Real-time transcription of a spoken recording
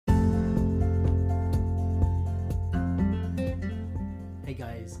Hey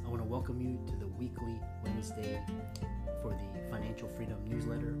guys, I want to welcome you to the weekly Wednesday for the Financial Freedom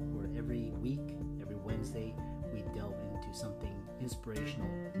newsletter, where every week, every Wednesday, we delve into something inspirational,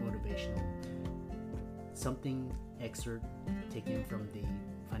 motivational, something excerpt taken from the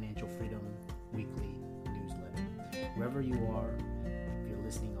Financial Freedom weekly newsletter. Wherever you are, if you're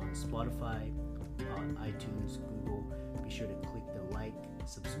listening on Spotify, on iTunes, Google, be sure to click the like,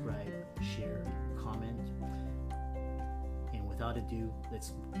 subscribe, share, comment. And without ado,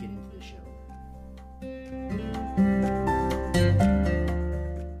 let's get into the show.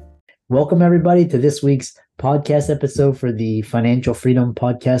 Welcome everybody to this week's podcast episode for the Financial Freedom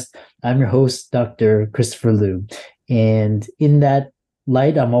Podcast. I'm your host, Dr. Christopher Liu. And in that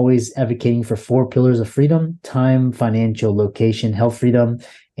light, I'm always advocating for 4 pillars of freedom: time, financial, location, health freedom.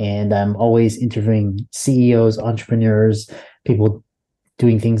 And I'm always interviewing CEOs, entrepreneurs, people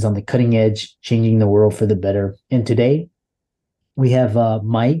doing things on the cutting edge, changing the world for the better. And today, we have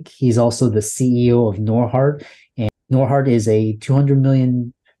Mike. He's also the CEO of Norhart. And Norhart is a $200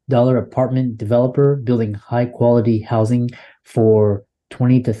 million apartment developer building high-quality housing for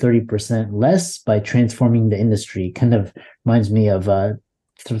 20 to 30% less by transforming the industry. Kind of reminds me of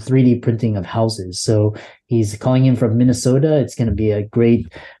 3D printing of houses. So he's calling in from Minnesota. It's going to be a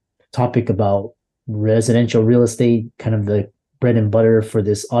great topic about residential real estate, kind of the bread and butter for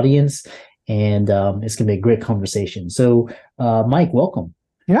this audience. And it's going to be a great conversation. So, Mike, welcome.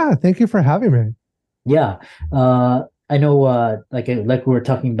 Yeah, thank you for having me. Yeah, I know, like we were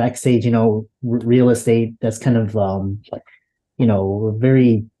talking backstage, real estate, that's kind of,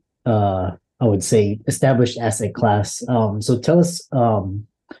 very, I would say, established asset class. So tell us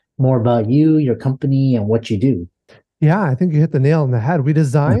more about you, your company, and what you do. Yeah, I think you hit the nail on the head. We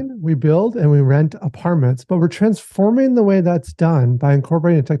design, we build, and we rent apartments, but we're transforming the way that's done by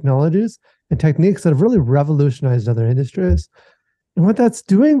incorporating technologies and techniques that have really revolutionized other industries. And what that's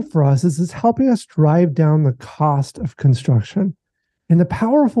doing for us is it's helping us drive down the cost of construction. And the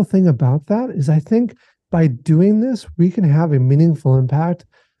powerful thing about that is I think by doing this, we can have a meaningful impact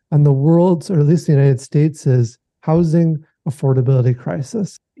on the world's, or at least the United States' housing affordability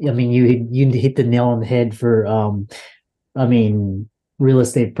crisis. I mean, you hit the nail on the head for, real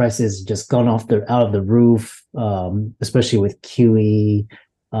estate prices just gone out of the roof, especially with QE.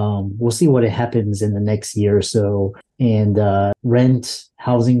 We'll see what happens in the next year or so. And rent,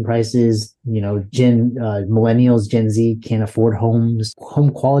 housing prices, millennials, Gen Z can't afford homes. Home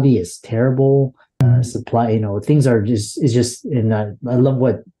quality is terrible. Supply, things are and I love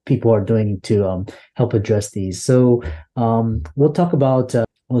what people are doing to help address these. So we'll talk about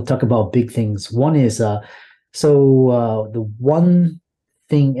big things. One is the one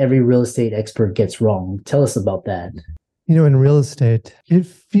thing every real estate expert gets wrong. Tell us about that. In real estate, it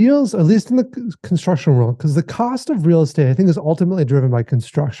feels, at least in the construction world, because the cost of real estate, I think, is ultimately driven by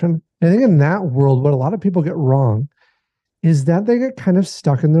construction. And I think in that world, what a lot of people get wrong is that they get kind of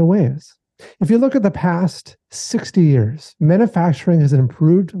stuck in their ways. If you look at the past 60 years, manufacturing has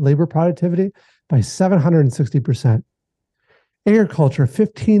improved labor productivity by 760%. Agriculture,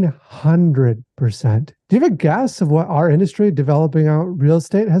 1,500%. Do you have a guess of what our industry developing out real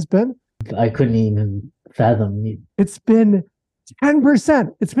estate has been? I couldn't even fathom. It's been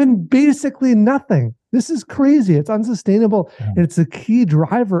 10%. It's been basically nothing. This is crazy. It's unsustainable. Yeah. And it's a key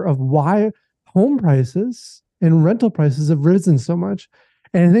driver of why home prices and rental prices have risen so much.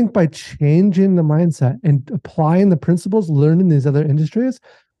 And I think by changing the mindset and applying the principles learned in these other industries,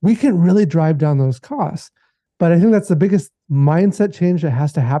 we can really drive down those costs. But I think that's the biggest mindset change that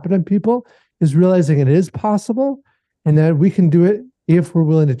has to happen in people, is realizing it is possible and that we can do it if we're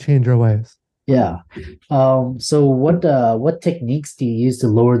willing to change our ways. Yeah. So what techniques do you use to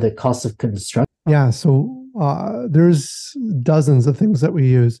lower the cost of construction? Yeah. So there's dozens of things that we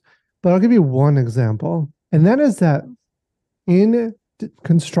use, but I'll give you one example. And that is that in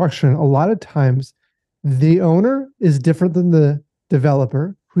construction, a lot of times the owner is different than the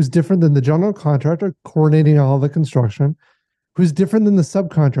developer, who's different than the general contractor coordinating all the construction, who's different than the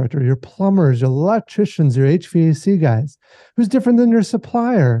subcontractor, your plumbers, your electricians, your HVAC guys, who's different than your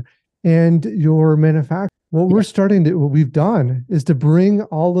supplier and your manufacturer. What we've done is to bring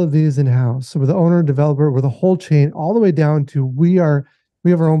all of these in-house. So with the owner, developer, with the whole chain, all the way down to we have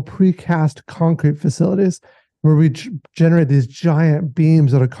our own precast concrete facilities where we generate these giant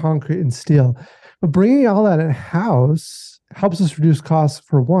beams out of concrete and steel. But bringing all that in-house helps us reduce costs,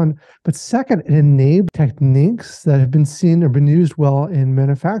 for one, but second, it enables techniques that have been seen or been used well in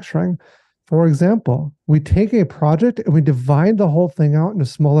manufacturing. For example, we take a project and we divide the whole thing out into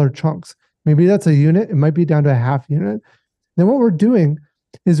smaller chunks. Maybe that's a unit. It might be down to a half unit. Then what we're doing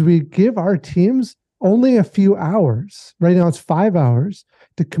is we give our teams only a few hours. Right now it's 5 hours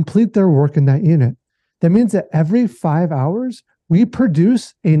to complete their work in that unit. That means that every 5 hours, we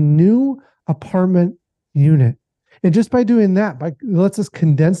produce a new apartment unit. And just by doing that, lets us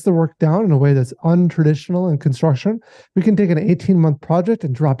condense the work down in a way that's untraditional in construction. We can take an 18-month project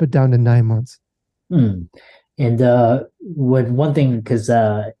and drop it down to 9 months. Hmm. And one thing, because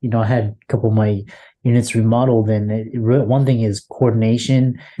I had a couple of my units remodeled, and one thing is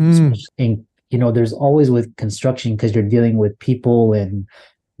coordination. And there's always with construction, because you're dealing with people and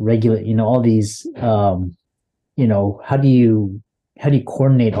regular, all these. How do you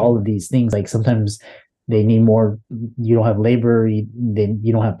coordinate all of these things? Like sometimes they need more. You don't have labor. Then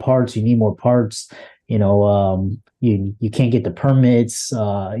you don't have parts. You need more parts. You can't get the permits.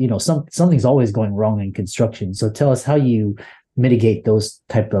 Something's always going wrong in construction. So tell us how you mitigate those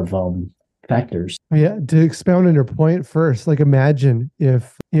type of factors. Yeah, to expound on your point first, like imagine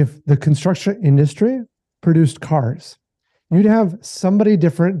if the construction industry produced cars. You'd have somebody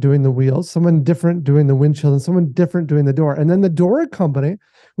different doing the wheels, someone different doing the windshield, and someone different doing the door. And then the door company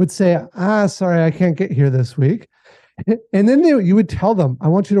would say, sorry, I can't get here this week. And then you would tell them, I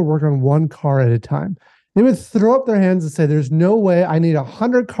want you to work on one car at a time. They would throw up their hands and say, there's no way. I need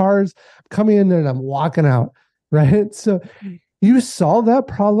 100 cars. I'm coming in there and I'm walking out, right? So you solve that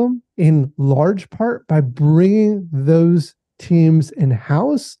problem in large part by bringing those teams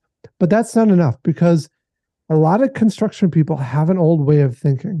in-house. But that's not enough, because a lot of construction people have an old way of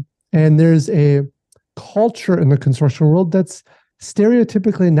thinking. And there's a culture in the construction world that's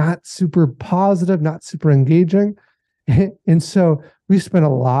stereotypically not super positive, not super engaging. And so we spend a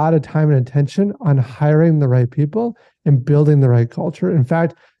lot of time and attention on hiring the right people and building the right culture. In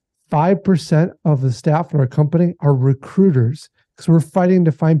fact, 5% of the staff in our company are recruiters, because we're fighting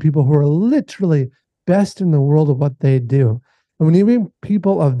to find people who are literally best in the world of what they do. And when you bring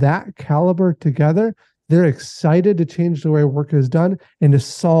people of that caliber together, they're excited to change the way work is done and to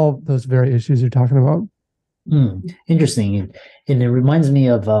solve those very issues you're talking about. Interesting. And it reminds me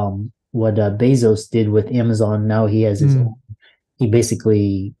of what Bezos did with Amazon. Now he has his own. He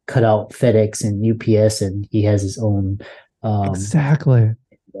basically cut out FedEx and UPS, and he has his own. Exactly.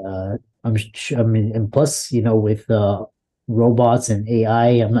 And plus, with robots and AI,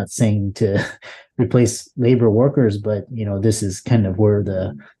 I'm not saying to replace labor workers, but this is kind of where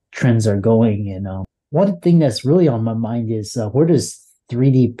the trends are going. And one thing that's really on my mind is where does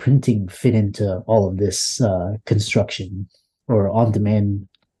 3D printing fit into all of this construction or on-demand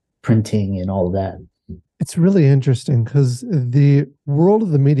printing and all of that? It's really interesting because the world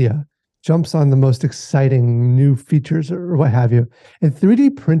of the media jumps on the most exciting new features or what have you. And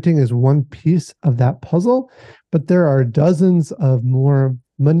 3D printing is one piece of that puzzle, but there are dozens of more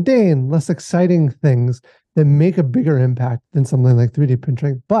mundane, less exciting things that make a bigger impact than something like 3D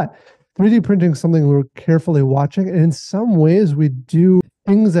printing. But 3D printing is something we're carefully watching. And in some ways, we do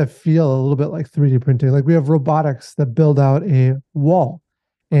things that feel a little bit like 3D printing. Like we have robotics that build out a wall,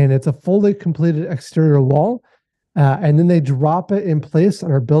 and it's a fully completed exterior wall. And then they drop it in place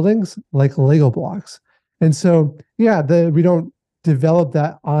on our buildings like Lego blocks. And so, yeah, we don't develop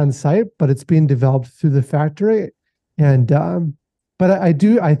that on site, but it's being developed through the factory. And but I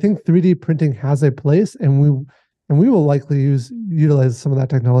think 3D printing has a place, and we will likely utilize some of that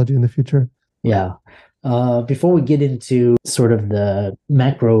technology in the future. Yeah. Before we get into sort of the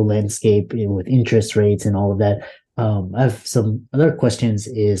macro landscape with interest rates and all of that, I have some other questions.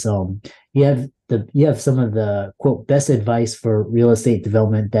 Is you have some of the quote best advice for real estate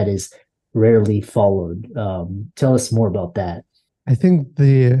development that is rarely followed. Tell us more about that. I think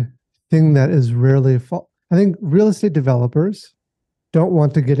the thing that is rarely I think real estate developers don't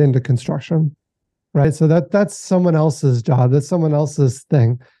want to get into construction, right? So that's someone else's job. That's someone else's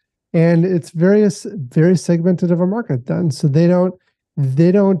thing. And it's very segmented of a market then. So they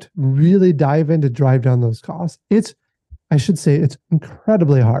don't really dive in to drive down those costs. I should say it's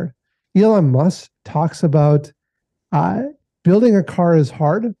incredibly hard. Elon Musk talks about building a car is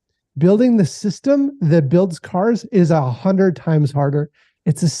hard. Building the system that builds cars is 100 times harder.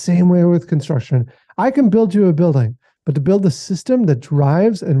 It's the same way with construction. I can build you a building, but to build a system that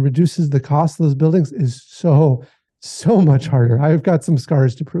drives and reduces the cost of those buildings is so much harder. I've got some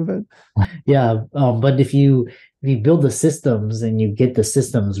scars to prove it. Yeah, but if you build the systems and you get the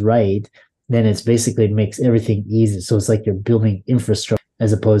systems right, then it's basically makes everything easy. So it's like you're building infrastructure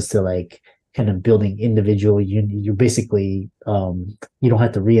as opposed to like kind of building individual. You're basically you don't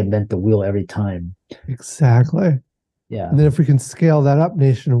have to reinvent the wheel every time. Exactly. Yeah. And then if we can scale that up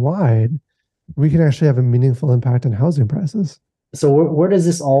nationwide, we can actually have a meaningful impact on housing prices. So where does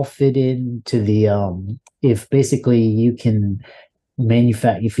this all fit into the if basically you can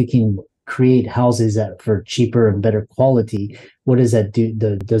manufacture, if you can create houses for cheaper and better quality, what does that do?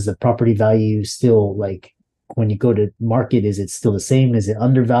 Does the property value still, like, when you go to market, is it still the same? Is it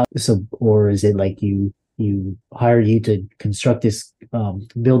undervalued? So, or is it like you hire you to construct this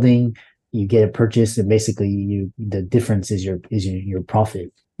building, you get a purchase, and basically the difference is your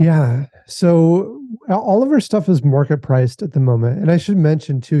profit. Yeah. So all of our stuff is market priced at the moment. And I should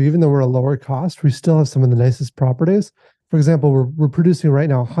mention too, even though we're a lower cost, we still have some of the nicest properties. For example, we're producing right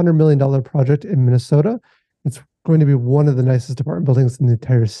now a $100 million project in Minnesota. It's going to be one of the nicest apartment buildings in the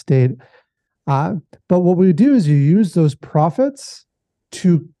entire state. But what we do is you use those profits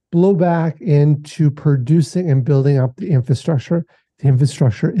to blow back into producing and building up the infrastructure. The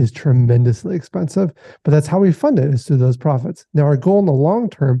infrastructure is tremendously expensive, but that's how we fund it, is through those profits. Now, our goal in the long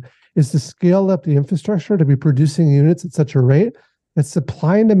term is to scale up the infrastructure to be producing units at such a rate that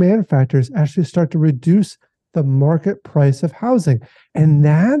supply and demand factors actually start to reduce the market price of housing. And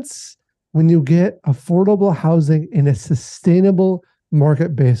that's when you get affordable housing in a sustainable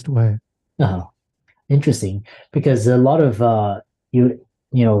market-based way. Oh, interesting. Because a lot of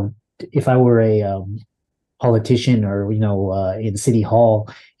you know, if I were a politician, or in city hall,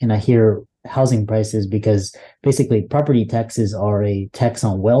 and I hear housing prices, because basically property taxes are a tax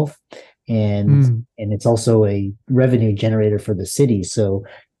on wealth, and it's also a revenue generator for the city, so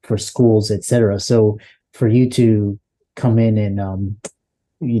for schools, etc. So for you to come in and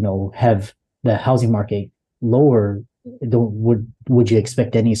have the housing market lower, don't would you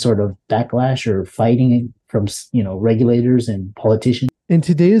expect any sort of backlash or fighting from regulators and politicians? In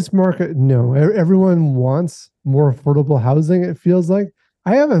today's market, no. Everyone wants more affordable housing, it feels like.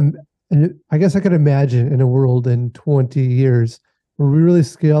 I guess I could imagine in a world in 20 years where we really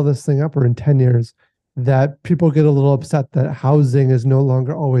scale this thing up, or in 10 years, that people get a little upset that housing is no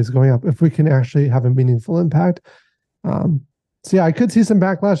longer always going up if we can actually have a meaningful impact. So yeah, I could see some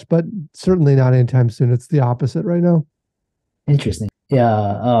backlash, but certainly not anytime soon. It's the opposite right now. Interesting. Yeah,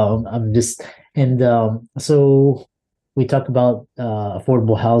 I'm just and so we talk about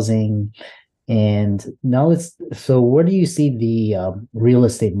affordable housing, and now so where do you see the real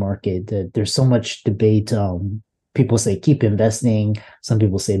estate market? There's so much debate. People say keep investing. Some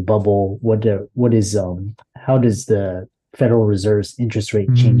people say bubble. What is how does the Federal Reserve's interest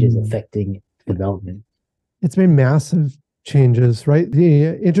rate changes affecting development? It's made massive changes, right?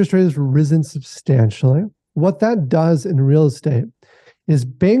 The interest rate has risen substantially. What that does in real estate is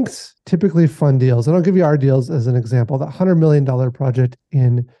banks typically fund deals. And I'll give you our deals as an example. That $100 million project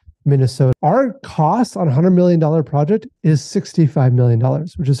in Minnesota. Our cost on a $100 million project is $65 million,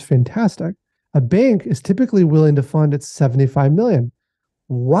 which is fantastic. A bank is typically willing to fund at $75 million.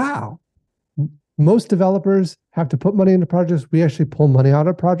 Wow. Most developers have to put money into projects. We actually pull money out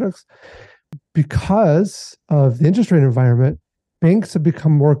of projects. Because of the interest rate environment, banks have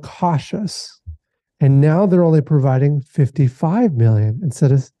become more cautious. And now they're only providing $55 million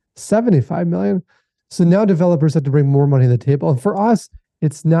instead of $75 million. So now developers have to bring more money to the table. And for us,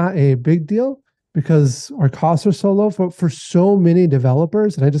 it's not a big deal because our costs are so low. For so many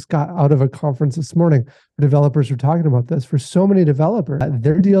developers, and I just got out of a conference this morning where developers were talking about this. For so many developers,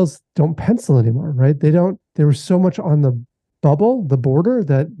 their deals don't pencil anymore, right? They were so much on the bubble, the border,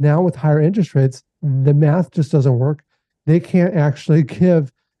 that now with higher interest rates, the math just doesn't work. They can't actually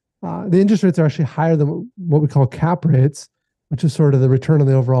give, the interest rates are actually higher than what we call cap rates, which is sort of the return on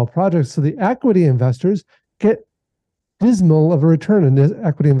the overall project. So the equity investors get dismal of a return, and the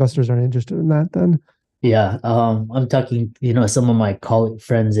equity investors aren't interested in that then. Yeah, I'm talking, some of my colleague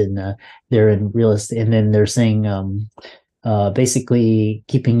friends they're in real estate, and then they're saying, basically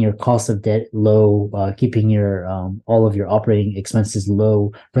keeping your cost of debt low, keeping your all of your operating expenses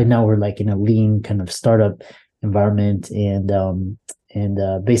low. Right now, we're like in a lean kind of startup environment, and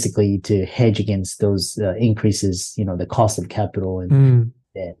basically to hedge against those increases, the cost of capital and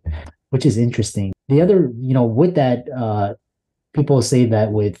debt, which is interesting. The other, with that, people say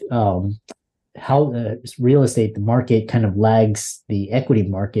that with how real estate, the market kind of lags the equity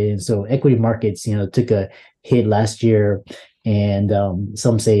market. And so equity markets, took a hit last year, and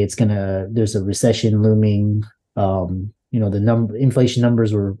some say there's a recession looming. The inflation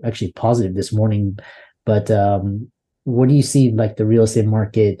numbers were actually positive this morning, but what do you see, like, the real estate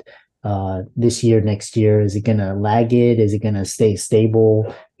market this year, next year? Is it going to lag it? Is it going to stay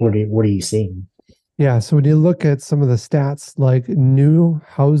stable? What are you seeing? Yeah. So when you look at some of the stats, like new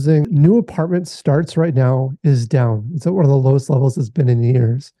apartment starts right now is down. It's at one of the lowest levels it's been in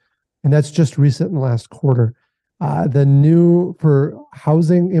years. And that's just recent in the last quarter. For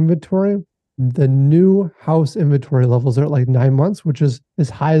housing inventory, the new house inventory levels are at like 9 months, which is as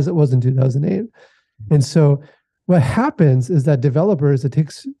high as it was in 2008. And so what happens is that developers, it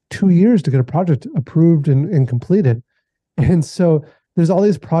takes 2 years to get a project approved and completed. And so there's all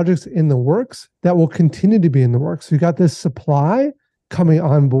these projects in the works that will continue to be in the works. So you got this supply coming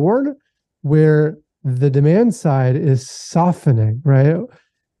on board where the demand side is softening, right?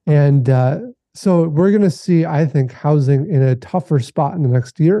 And so we're going to see, I think, housing in a tougher spot in the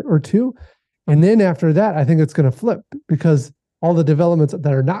next year or two. And then after that, I think it's going to flip because all the developments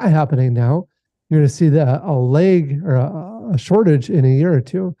that are not happening now, you're going to see a lag or a shortage in a year or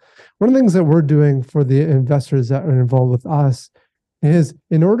two. One of the things that we're doing for the investors that are involved with us is,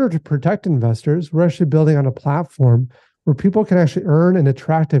 in order to protect investors, we're actually building on a platform where people can actually earn an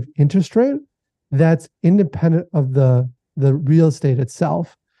attractive interest rate that's independent of the real estate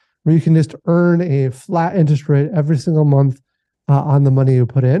itself, where you can just earn a flat interest rate every single month on the money you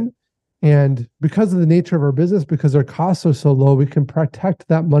put in. And because of the nature of our business, because our costs are so low, we can protect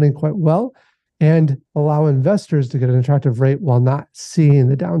that money quite well and allow investors to get an attractive rate while not seeing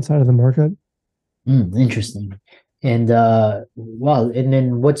the downside of the market. Interesting. And and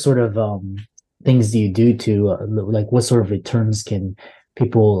then what sort of things do you do to like what sort of returns can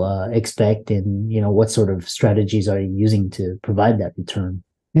people expect, and what sort of strategies are you using to provide that return?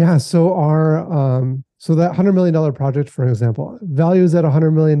 Yeah, so so that $100 million project, for example, values at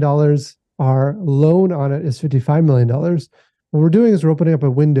 $100 million. Our loan on it is $55 million. What we're doing is we're opening up a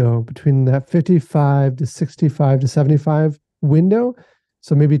window between that 55 to 65 to 75 window.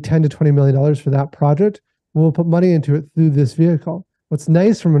 So maybe $10 to $20 million for that project. We'll put money into it through this vehicle. What's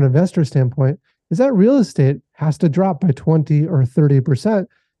nice from an investor standpoint is that real estate has to drop by 20 or 30%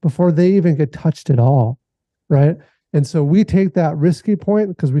 before they even get touched at all, right? And so we take that risky point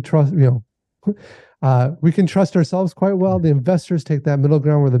because we trust, we can trust ourselves quite well. The investors take that middle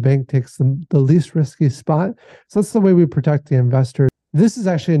ground where the bank takes the least risky spot. So that's the way we protect the investor. This is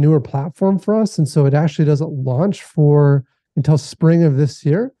actually a newer platform for us. And so it actually doesn't launch until spring of this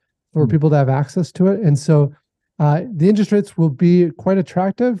year for people to have access to it. And so the interest rates will be quite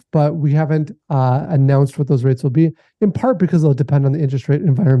attractive, but we haven't announced what those rates will be, in part because they'll depend on the interest rate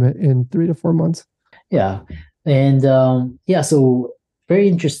environment in 3 to 4 months. Yeah. And so very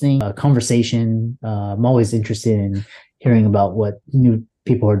interesting conversation. I'm always interested in hearing about what new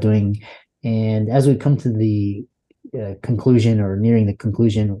people are doing. And as we come to the conclusion, or nearing the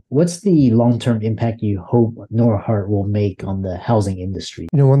conclusion, what's the long-term impact you hope Norhart will make on the housing industry?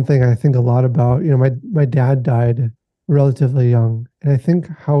 One thing I think a lot about, my dad died relatively young, and I think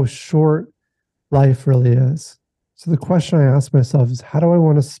how short life really is. So the question I ask myself is, how do I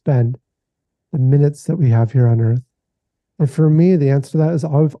want to spend the minutes that we have here on Earth? And for me, the answer to that is,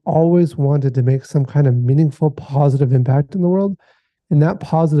 I've always wanted to make some kind of meaningful, positive impact in the world. And that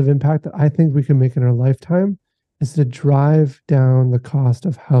positive impact that I think we can make in our lifetime is to drive down the cost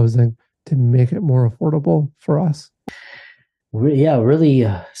of housing to make it more affordable for us. Yeah, really.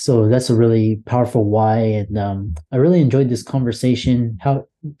 So that's a really powerful why. And I really enjoyed this conversation.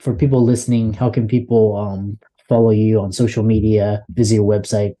 For people listening, how can people follow you on social media, visit your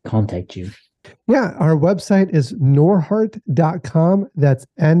website, contact you? Yeah, our website is norhart.com. That's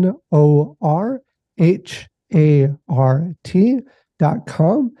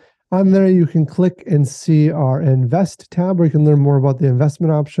NORHART.com. On there, you can click and see our Invest tab, where you can learn more about the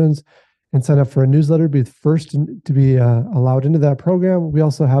investment options and sign up for a newsletter, be the first to be allowed into that program. We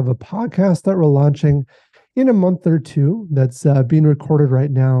also have a podcast that we're launching in a month or two that's being recorded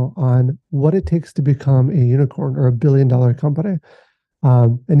right now on what it takes to become a unicorn or $1 billion company.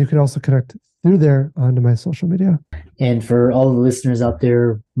 And you can also connect through there onto my social media. And for all the listeners out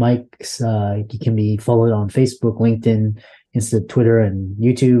there, Mike's he can be followed on Facebook, LinkedIn, Insta, Twitter, and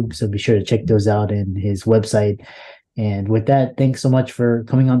YouTube. So be sure to check those out, and his website. And with that, thanks so much for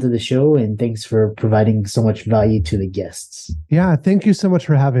coming onto the show, and thanks for providing so much value to the guests. Yeah, thank you so much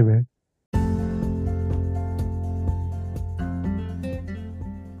for having me.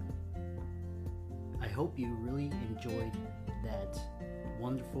 I hope you really enjoyed that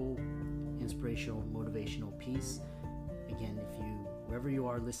wonderful, inspirational, motivational piece. Again, wherever you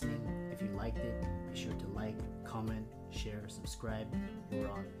are listening, if you liked it, be sure to like, comment, share, subscribe. We're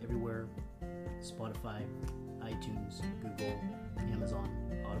on everywhere: Spotify, iTunes, Google, Amazon,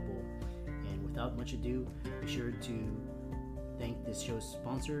 Audible. And without much ado, be sure to thank this show's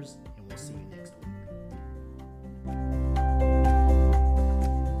sponsors, and we'll see you next week.